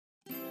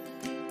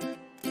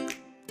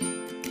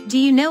Do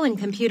you know in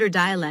computer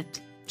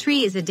dialect,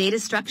 tree is a data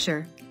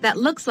structure that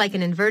looks like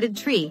an inverted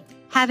tree,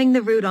 having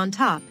the root on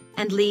top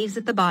and leaves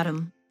at the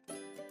bottom.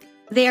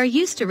 They are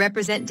used to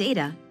represent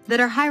data that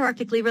are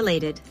hierarchically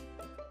related.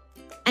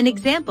 An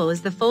example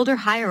is the folder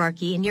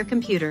hierarchy in your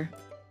computer.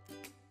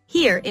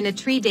 Here in a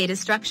tree data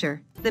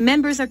structure, the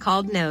members are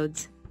called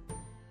nodes.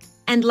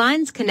 And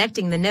lines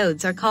connecting the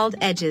nodes are called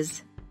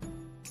edges.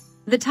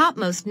 The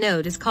topmost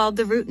node is called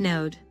the root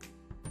node.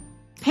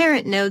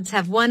 Parent nodes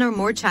have one or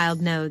more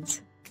child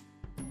nodes.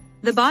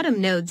 The bottom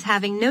nodes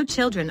having no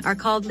children are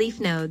called leaf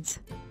nodes.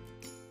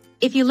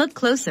 If you look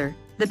closer,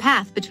 the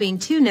path between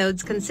two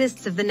nodes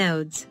consists of the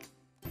nodes.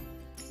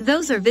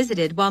 Those are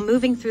visited while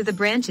moving through the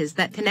branches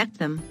that connect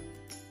them.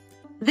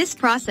 This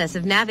process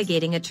of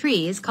navigating a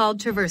tree is called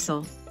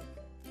traversal.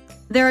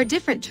 There are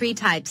different tree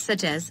types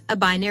such as a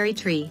binary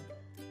tree,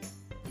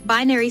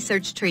 binary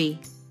search tree,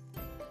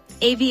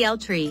 AVL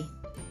tree,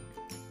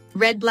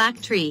 red-black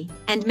tree,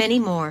 and many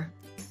more.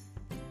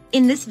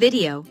 In this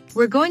video,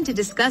 we're going to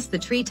discuss the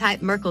tree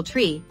type Merkle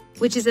tree,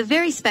 which is a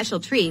very special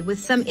tree with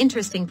some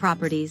interesting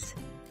properties.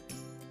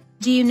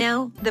 Do you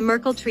know the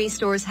Merkle tree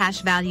stores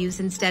hash values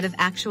instead of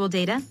actual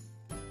data?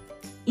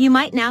 You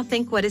might now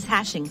think, what is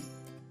hashing?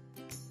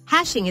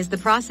 Hashing is the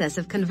process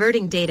of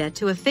converting data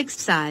to a fixed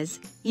size,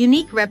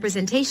 unique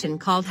representation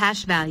called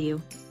hash value.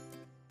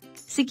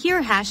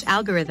 Secure hash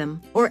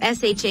algorithm, or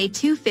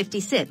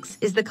SHA-256,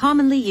 is the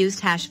commonly used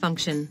hash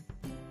function.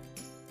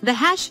 The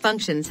hash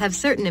functions have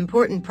certain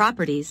important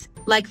properties,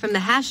 like from the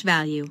hash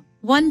value,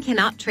 one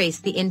cannot trace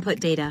the input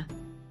data.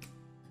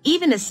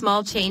 Even a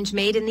small change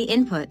made in the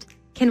input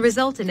can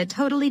result in a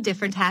totally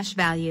different hash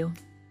value.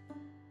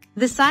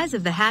 The size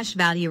of the hash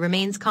value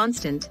remains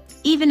constant,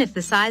 even if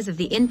the size of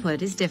the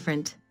input is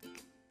different.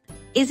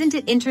 Isn't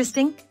it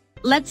interesting?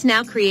 Let's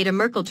now create a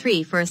Merkle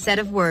tree for a set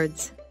of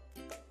words.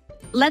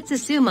 Let's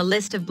assume a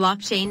list of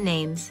blockchain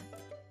names.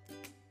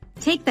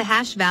 Take the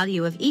hash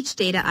value of each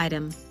data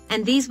item,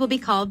 and these will be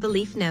called the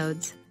leaf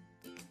nodes.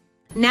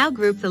 Now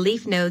group the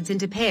leaf nodes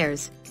into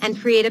pairs, and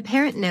create a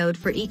parent node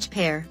for each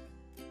pair.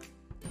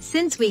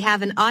 Since we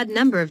have an odd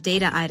number of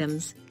data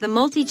items, the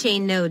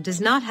multi-chain node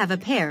does not have a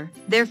pair,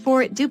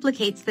 therefore it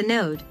duplicates the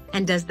node,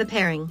 and does the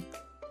pairing.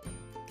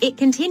 It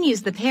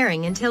continues the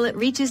pairing until it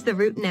reaches the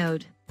root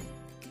node.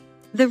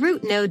 The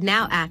root node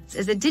now acts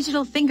as a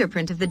digital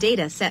fingerprint of the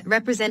data set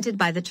represented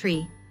by the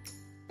tree.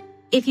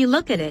 If you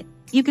look at it,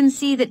 you can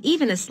see that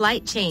even a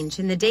slight change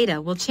in the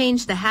data will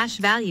change the hash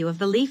value of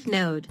the leaf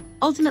node,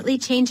 ultimately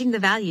changing the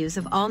values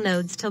of all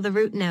nodes till the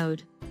root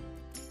node.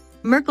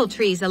 Merkle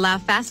trees allow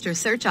faster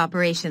search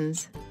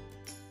operations.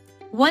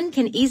 One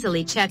can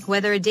easily check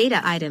whether a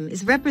data item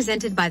is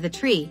represented by the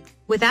tree,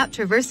 without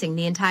traversing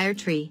the entire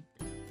tree.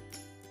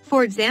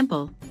 For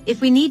example,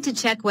 if we need to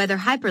check whether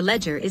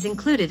Hyperledger is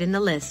included in the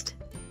list.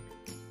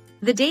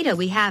 The data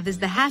we have is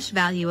the hash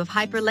value of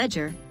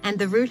Hyperledger and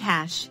the root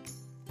hash.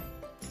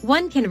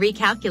 One can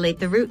recalculate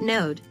the root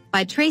node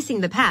by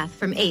tracing the path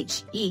from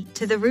HE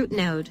to the root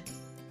node.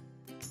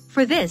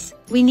 For this,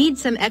 we need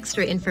some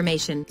extra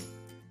information.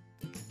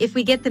 If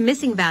we get the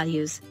missing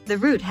values, the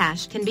root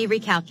hash can be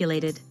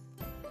recalculated.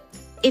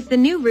 If the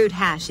new root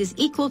hash is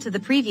equal to the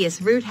previous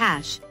root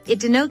hash, it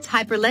denotes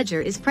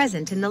Hyperledger is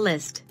present in the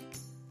list.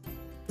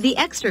 The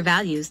extra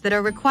values that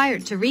are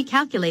required to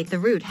recalculate the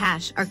root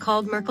hash are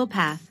called Merkle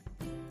Path.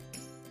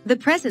 The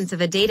presence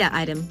of a data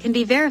item can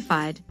be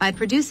verified by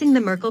producing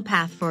the Merkle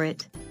Path for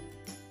it.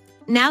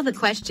 Now the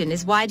question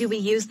is, why do we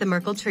use the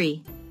Merkle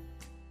tree?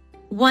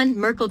 1.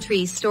 Merkle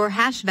trees store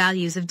hash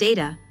values of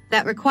data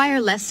that require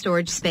less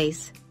storage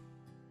space.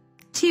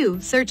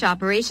 2. Search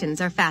operations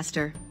are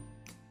faster.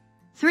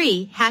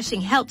 3.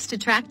 Hashing helps to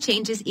track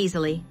changes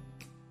easily.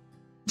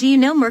 Do you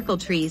know Merkle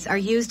trees are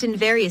used in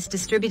various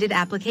distributed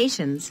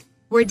applications,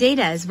 where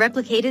data is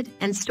replicated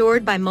and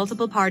stored by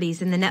multiple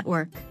parties in the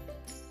network?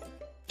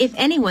 If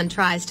anyone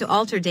tries to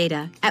alter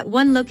data at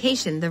one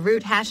location, the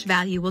root hash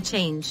value will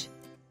change.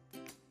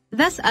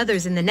 Thus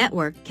others in the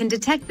network can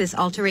detect this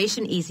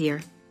alteration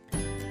easier.